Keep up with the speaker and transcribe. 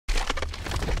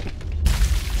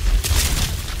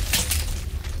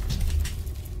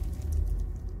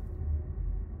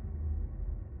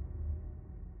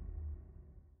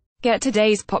Get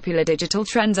today's popular digital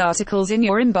trends articles in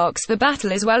your inbox. The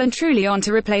battle is well and truly on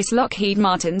to replace Lockheed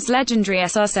Martin's legendary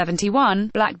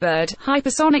SR-71 Blackbird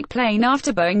hypersonic plane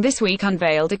after Boeing this week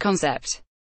unveiled a concept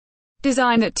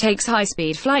design that takes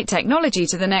high-speed flight technology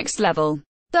to the next level.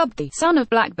 Dubbed the Son of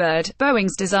Blackbird,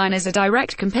 Boeing's design is a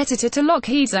direct competitor to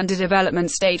Lockheed's underdevelopment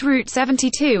state Route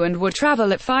 72 and would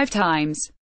travel at 5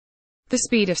 times the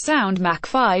speed of sound, Mach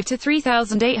 5 to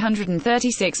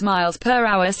 3,836 miles per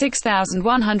hour,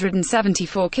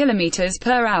 6,174 kilometers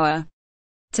per hour.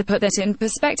 To put that in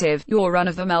perspective, your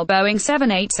run-of-the-mill Boeing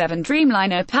 787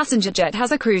 Dreamliner passenger jet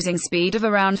has a cruising speed of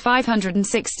around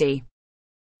 560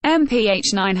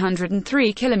 mph,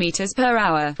 903 kilometers per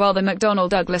hour, while the McDonnell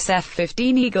Douglas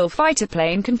F15 Eagle fighter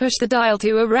plane can push the dial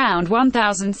to around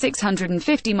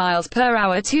 1,650 miles per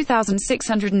hour,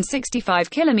 2,665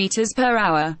 kilometers per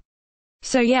hour.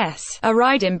 So yes, a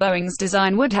ride in Boeing's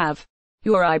design would have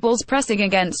your eyeballs pressing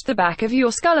against the back of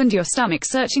your skull and your stomach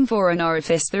searching for an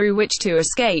orifice through which to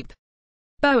escape.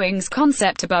 Boeing's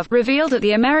concept above, revealed at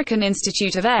the American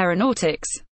Institute of Aeronautics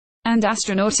and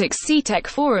Astronautics SciTech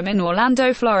Forum in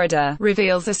Orlando, Florida,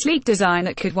 reveals a sleek design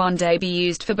that could one day be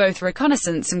used for both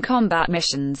reconnaissance and combat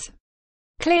missions.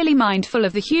 Clearly mindful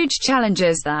of the huge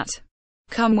challenges that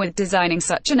come with designing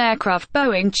such an aircraft,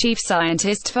 Boeing chief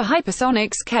scientist for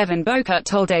hypersonics Kevin Boeckert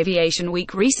told Aviation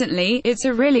Week recently, "It's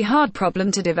a really hard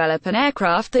problem to develop an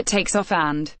aircraft that takes off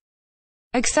and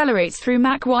accelerates through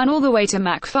Mach 1 all the way to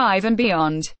Mach 5 and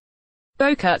beyond."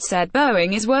 Boeckert said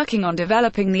Boeing is working on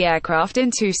developing the aircraft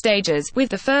in 2 stages,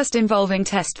 with the first involving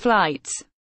test flights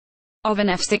of an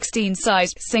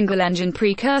F-16-sized, single-engine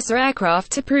precursor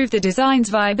aircraft to prove the design's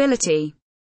viability.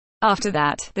 After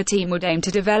that, the team would aim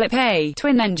to develop a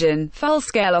twin-engine,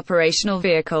 full-scale operational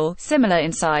vehicle, similar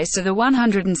in size to the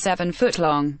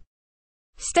 107-foot-long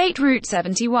State Route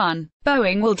 71.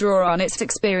 Boeing will draw on its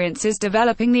experiences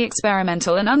developing the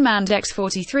experimental and unmanned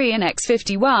X-43 and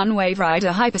X-51 Wave Rider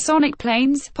hypersonic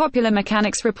planes, Popular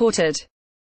Mechanics reported.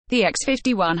 The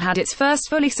X-51 had its first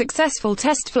fully successful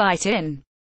test flight in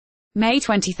May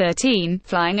 2013,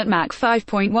 flying at Mach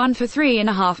 5.1 for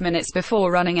 3.5 minutes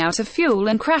before running out of fuel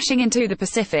and crashing into the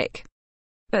Pacific.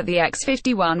 But the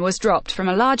X-51 was dropped from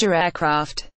a larger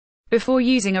aircraft before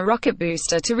using a rocket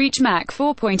booster to reach Mach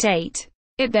 4.8.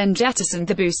 It then jettisoned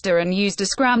the booster and used a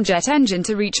scramjet engine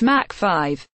to reach Mach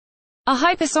 5. A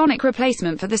hypersonic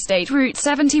replacement for the State Route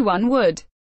 71 would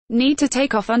need to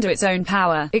take off under its own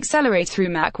power, accelerate through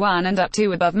Mach 1 and up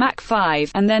to above Mach 5,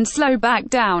 and then slow back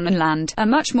down and land, a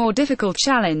much more difficult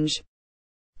challenge.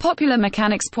 Popular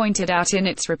Mechanics pointed out in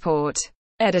its report.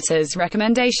 Editor's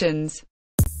recommendations.